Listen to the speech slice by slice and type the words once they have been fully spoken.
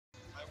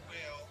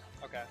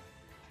Okay. I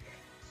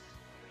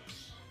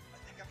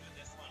think after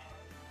this one, I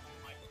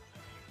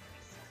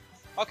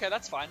will Okay,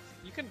 that's fine.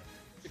 You can,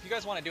 if you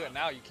guys want to do it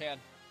now, you can.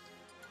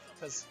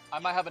 Because I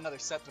might have another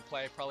set to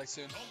play probably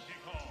soon.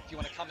 If you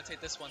want to commentate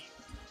this one.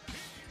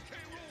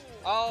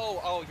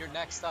 Oh, you're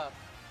next up.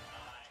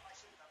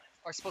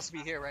 Are supposed to be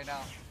here right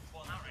now.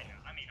 Well, not right now.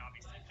 I mean,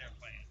 obviously, they're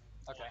playing.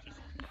 Okay.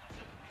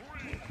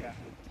 Okay.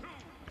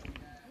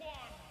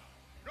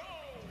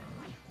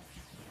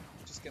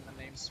 Just getting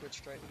the name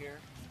switched right here.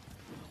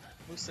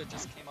 Musa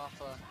just came off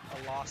a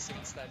loss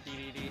against that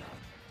DDD.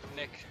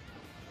 Nick,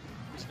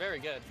 who's very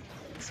good.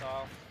 So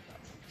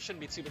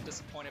shouldn't be too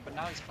disappointed. But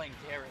now he's playing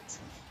Garrett,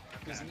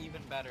 who's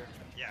even better.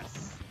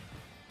 Yes.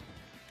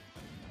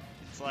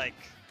 It's like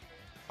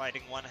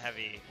fighting one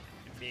heavy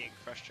and being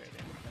frustrated.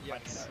 And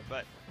fighting Yes. another.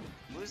 But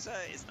Musa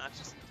is not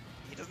just,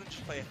 he doesn't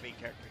just play a heavy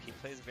character, he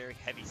plays a very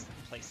heavy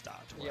play style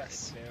to where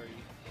Yes.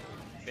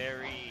 it's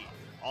very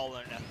all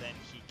or nothing.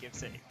 He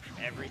gives it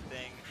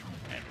everything,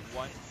 and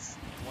once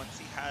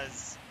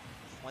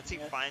he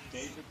finds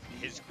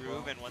his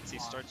groove and once he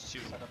starts to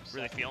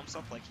really feel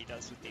himself like he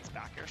does with these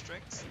back air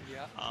strings,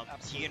 Yeah,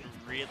 he can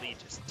really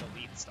just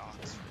delete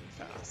stocks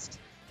really fast.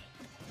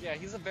 Yeah,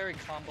 he's a very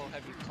combo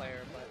heavy player,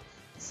 but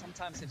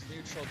sometimes his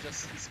neutral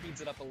just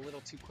speeds it up a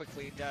little too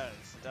quickly. It does.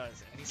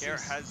 And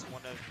Garrett has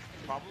one of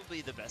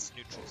probably the best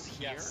neutrals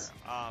here. Yes.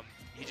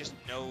 He just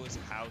knows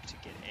how to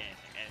get in,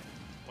 and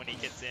when he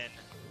gets in,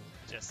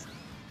 just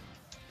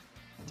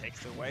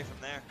takes it away from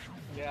there.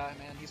 Yeah,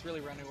 man, he's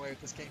really running away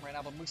with this game right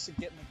now, but Musa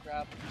getting the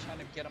grab, trying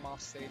to get him off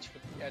stage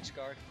with the edge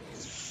guard.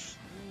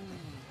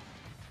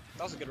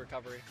 That was a good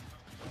recovery.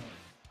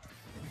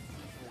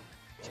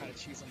 Trying to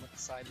cheese him with the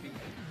side B.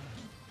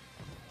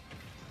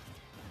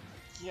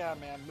 Yeah,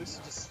 man,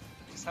 Musa just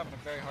having a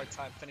very hard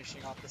time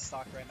finishing off this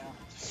stock right now.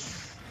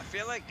 I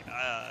feel like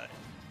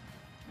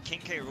King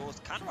K Rool is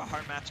kind of a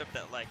hard matchup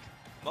that like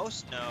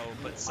most know,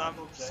 but some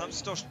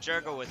still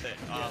struggle with it.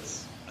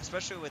 Yes.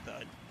 Especially with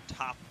a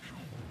top,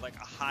 like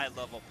a high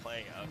level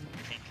play of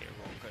King K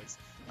Rool, because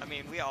I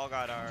mean we all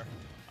got our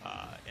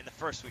in the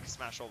first week of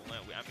Smash Ultimate.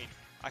 I mean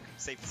I can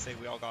safely say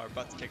we all got our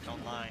butts kicked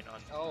online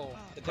on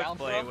The quick down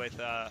play throw? with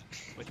the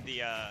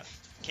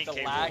King The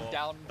K lag Rool.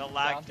 down- the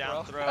lag down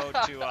down throw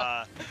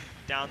to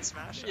down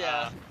smash.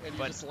 Yeah, and you're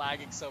but- just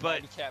lagging so but-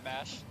 bad you can't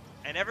mash.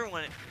 And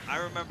everyone, I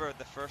remember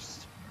the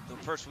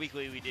first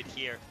weekly we did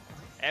here,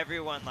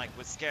 everyone like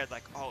was scared,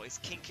 like, oh, is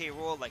King K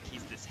Rool, like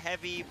he's this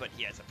heavy, but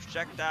he has a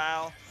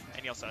projectile,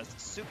 and he also has the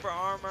super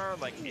armor,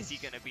 like is he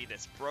gonna be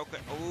this broken?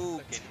 Ooh,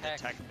 The getting tech.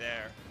 the tech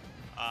there.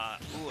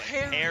 Ooh, and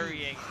Parry.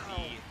 parrying Wow,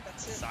 the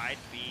that's it. side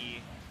B,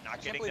 I not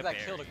can't getting believe the that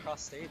parry. killed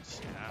across stage.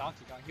 Yeah.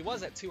 Donkey Kong. He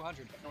was at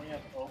 200.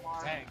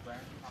 Dang.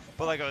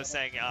 But like I was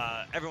saying,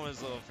 everyone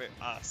was a little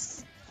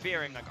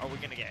fearing, like, oh, we're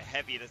gonna get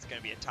heavy, that's gonna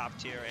be a top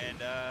tier, and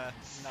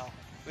No.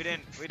 we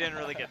didn't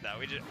really get that.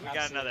 We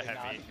got another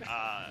Absolutely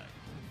heavy.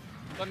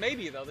 But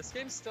maybe though, this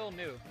game's still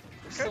new.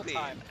 There's Could still be.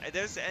 time.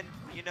 There's, and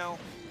you know,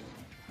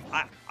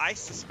 I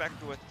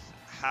suspect with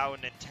how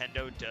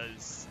Nintendo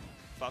does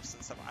buffs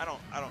and stuff, I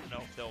don't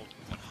know if they'll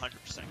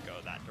 100% go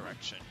that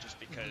direction, just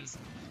because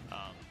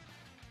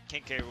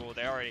King K Rool,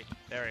 they already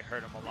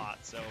hurt him a lot.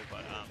 So,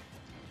 but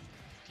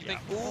You yeah.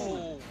 think?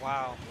 Oh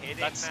wow. Hitting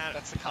That's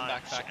that the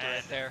comeback punch, factor right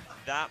and there.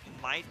 that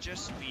might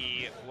just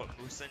be what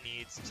Musa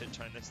needs to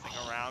turn this thing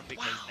around,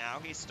 because now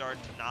he's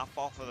starting to not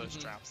fall for those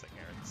traps that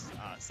Garrett's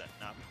setting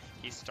up.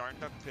 He's starting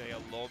to play a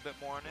little bit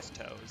more on his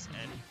toes,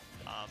 and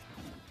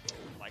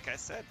like I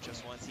said,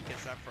 just once he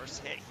gets that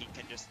first hit, he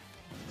can just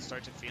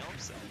start to feel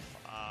himself.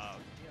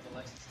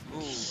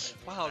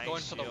 Wow, nice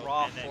going for the shield,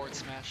 raw and then forward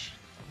smash.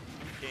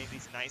 getting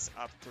these nice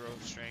up throw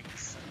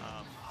strings.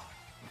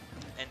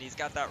 And he's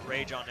got that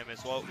rage on him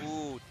as well.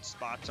 Ooh,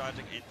 spot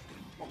charging. And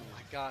Oh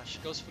my gosh,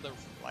 goes for the.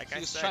 like He I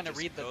was said, trying to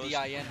just read the goes-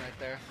 VIN right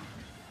there.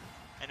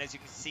 And as you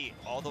can see,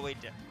 all the way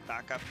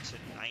back up to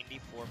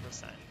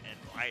 94%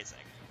 and rising.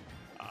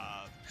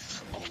 Oh,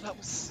 that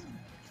was.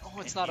 Oh,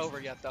 it's And not he's- over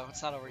yet though.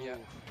 It's not over yet.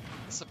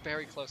 It's a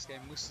very close game.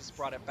 Musa's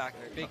brought it back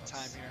big close.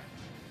 time here.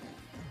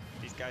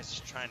 These guys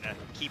just trying to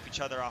keep each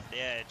other off the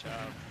edge.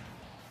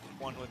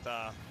 One with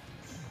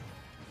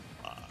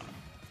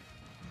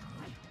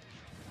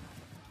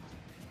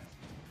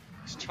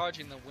He's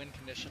charging the win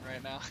condition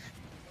right now.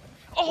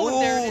 Oh,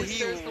 and there it is.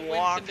 he There's the win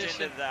walked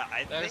condition. into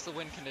that. There's the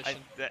win condition.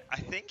 I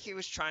think he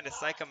was trying to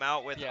psych him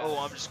out with, Yeah. oh,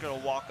 I'm just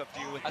gonna walk up to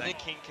you with I that think-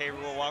 King K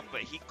Rool walk,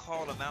 but he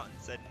called him out and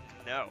said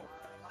no.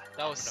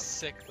 That was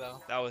sick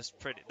though. That was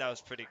pretty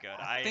good.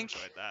 I think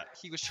enjoyed that.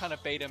 He was trying to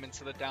bait him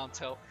into the down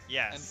tilt and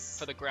Yes.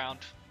 for the ground.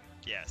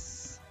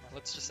 Yes.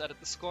 Let's just edit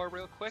the score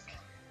real quick.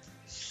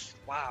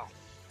 Wow.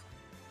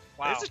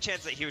 Wow. There's a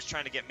chance that he was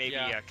trying to get maybe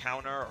Yeah. a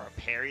counter or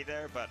a parry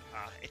there, but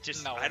it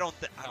just No. I don't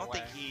No think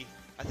way. he.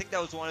 I think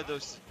that was one of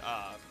those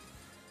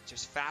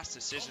just fast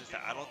decisions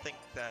that I don't think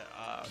that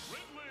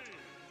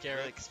Garrett.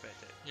 really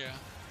expected. Yeah.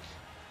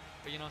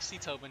 But you know,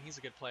 CTOBN, he's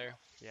a good player.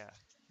 Yeah.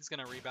 He's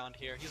gonna rebound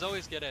here. He's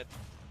always good at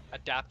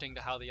adapting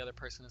to how the other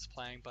person is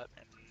playing, but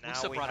And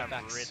Musa now we brought it have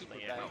back super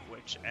Ridley bad. out,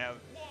 which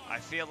I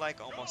feel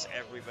like almost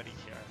everybody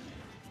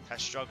here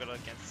has struggled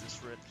against this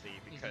Ridley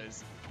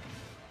because,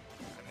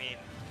 I mean,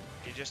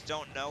 you just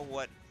don't know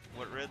what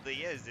Ridley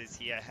is. Is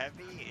he a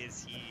heavy?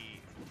 Is he?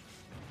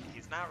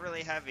 He's not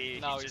really heavy.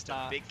 No, he's just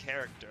a big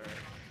character.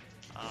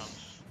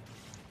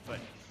 But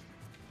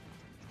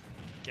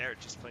Garrett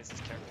just plays his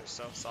character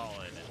so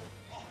solid.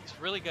 He's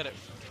really good at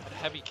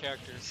heavy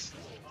characters.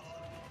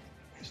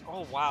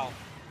 Oh wow.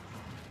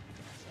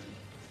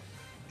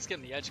 He's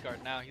getting the edge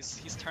guard now.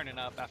 He's turning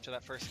up after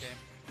that first game.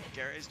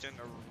 Garrett is doing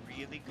a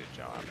really good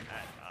job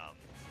at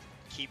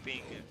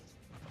keeping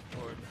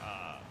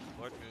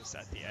Lord Moose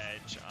at the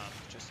edge,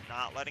 just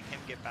not letting him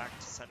get back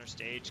to center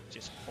stage,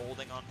 just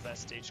holding on to that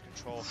stage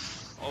control.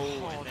 Oh,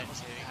 and then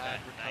hitting that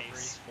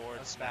nice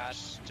forward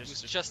smash.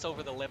 Just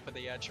over the lip of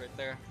the edge right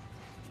there.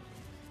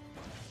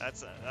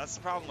 That's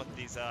the problem with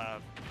these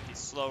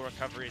slow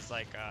recoveries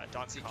like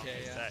Donkey Kong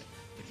is that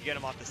if you get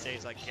him off the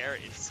stage like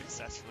Garrett is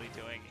successfully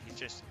doing, he's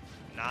just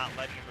not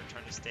letting him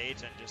return to stage,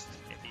 and just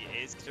if he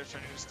is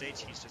returning to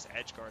stage, he's just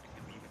edge guarding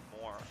him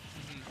even more.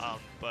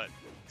 But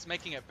it's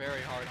making it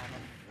very hard on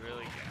him.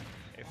 Really,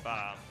 if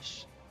I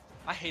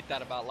hate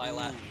that about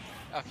Lilat.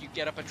 If you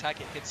get up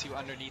attack, it hits you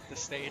underneath the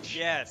stage.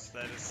 Yes,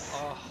 that is.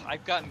 Oh,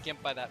 I've gotten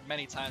gimped by that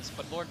many times,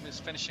 but Lord Moose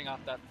finishing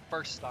off that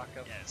first stock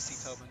of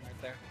CTOBN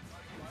right there.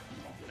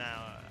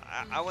 Now,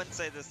 I wouldn't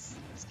say this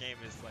game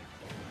is like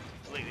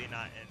completely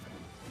not in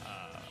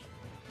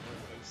Lord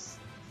Moose's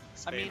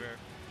favor. I mean,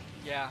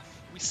 yeah,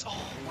 we saw.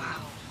 Oh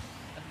wow,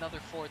 another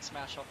forward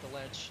smash off the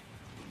ledge.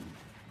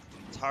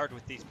 It's hard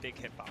with these big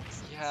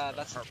hitboxes. Yeah,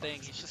 that's the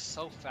thing. He's just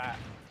so fat.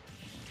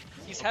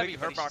 He's heavy. Big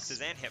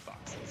hitboxes and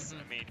hitboxes.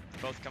 I mean,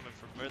 both coming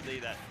from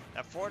Ridley.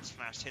 That forward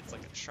smash hits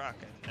like a truck,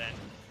 and then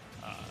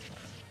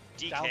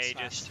DK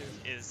just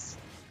is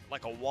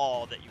like a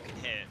wall that you can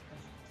hit.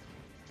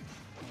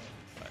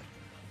 But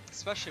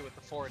especially with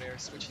the forward air,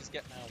 which he's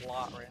getting a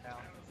lot right now.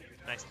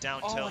 Nice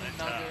down tilt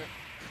into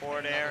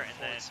forward air, and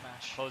then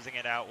closing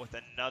it out with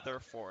another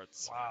forward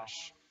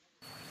smash.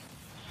 Wow.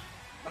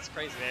 That's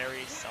crazy.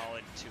 Very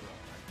solid 2-0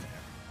 right there.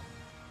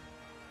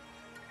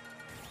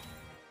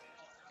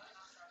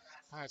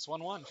 Alright, it's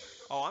 1-1.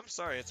 Oh, I'm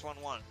sorry, it's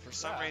 1-1. For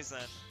some reason,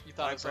 you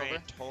thought my it was brain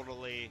over?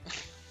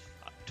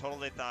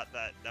 totally thought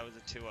that was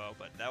a 2-0,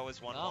 but that was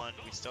 1-1. No.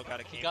 We still got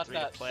a game 3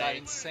 to play. That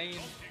insane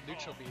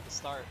neutral B to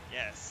start.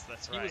 Yes,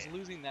 that's right. He was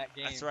losing that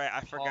game. That's right.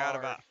 I forgot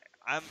about.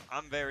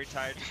 I'm very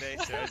tired today,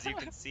 so as you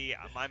can see,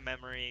 my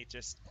memory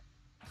just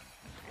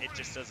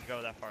doesn't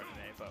go that far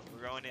today. But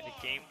we're going into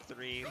game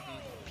 3,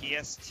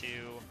 PS2,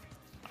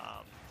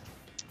 and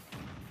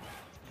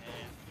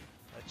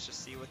let's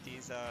just see what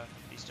these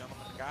gentlemen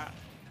got.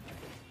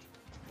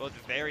 Both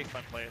very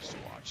fun players to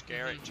watch.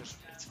 Garrett,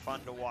 it's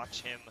fun to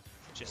watch him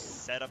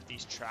just set up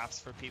these traps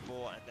for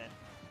people, and then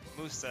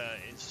Musa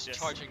is just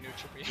charging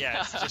neutral B. Yeah,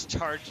 it's just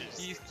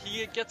charges.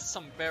 He gets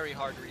some very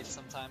hard reads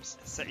sometimes.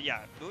 So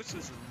yeah,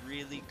 Musa's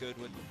really good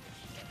with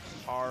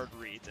hard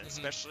reads, and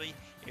especially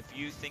if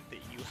you think that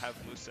you have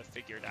Musa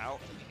figured out.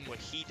 What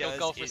he does, he'll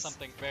go for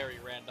something very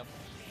random,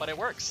 but it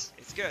works.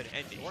 It's good,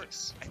 and it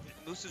works.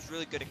 Musa's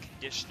really good at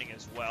conditioning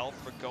as well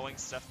for going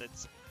stuff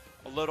that's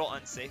a little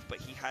unsafe, but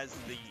he has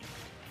the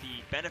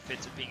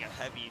benefits of being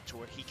a heavy to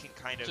where he can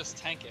kind of just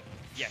tank it.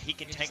 Yeah, he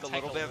can tank a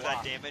little bit of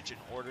that damage in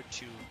order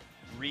to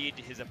read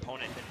his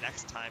opponent the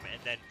next time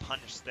and then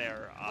punish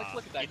their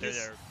look at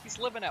that. He's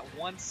living at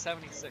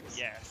 176.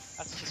 Yes.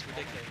 That's just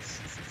ridiculous.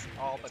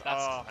 Oh, but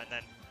that's and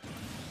then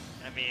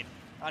I mean,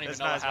 I don't even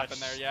know what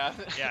happened there. Yeah.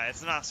 Yeah,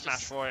 it's not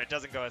Smash 4. It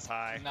doesn't go as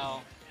high.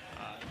 No.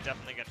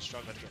 Definitely gonna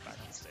struggle to get back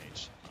on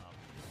stage.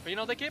 But you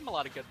know, they gave him a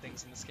lot of good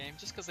things in this game.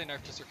 Just because they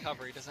nerfed his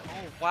recovery doesn't.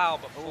 Oh wow!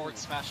 But forward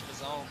smash of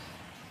his own.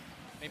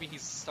 Maybe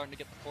he's starting to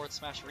get the forward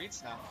smash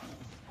reads now.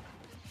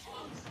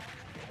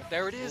 But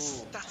there it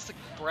is. That's the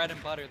bread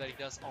and butter that he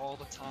does all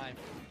the time.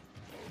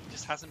 He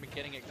just hasn't been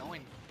getting it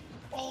going.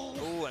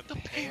 Oh, and the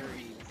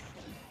parry.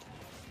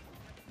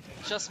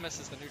 Just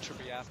misses the neutral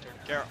B after.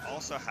 Garrett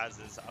also has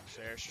his up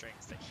air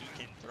strings that he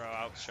can throw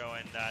out,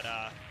 showing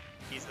that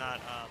he's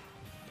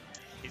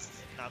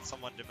not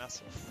someone to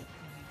mess with.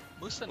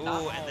 Musa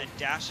and then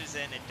dashes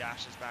in and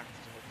dashes back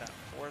with that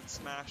forward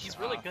smash. He's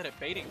really good at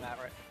baiting that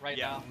right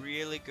now. Yeah,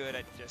 really good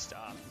at just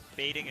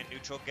baiting a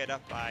neutral get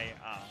up by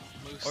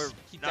Moose. Or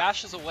he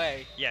dashes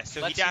away. Yeah,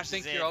 so he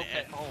dashes in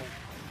okay.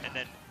 and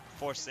then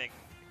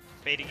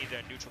baiting either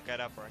a neutral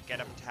get up or a get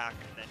up attack,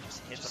 and then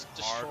just hits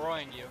him hard.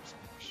 Destroying you.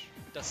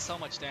 Does so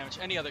much damage.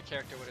 Any other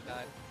character would have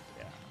died.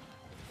 Yeah.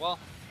 Well,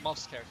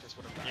 most characters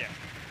would have died. Yeah.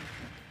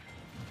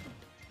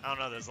 I don't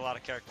know, there's a lot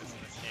of characters in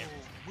this game.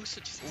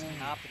 Musa just has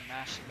not been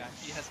mashing back.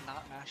 He has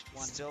not mashed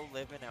one. Still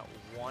living at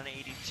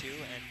 182,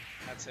 and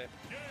that's it.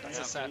 That's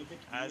a set.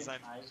 As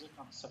I'm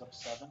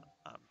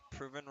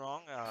proven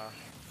wrong,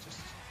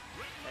 just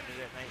ended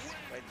it nice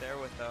right there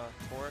with a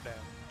forward.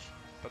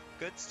 But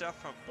good stuff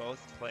from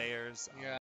both players. Yeah.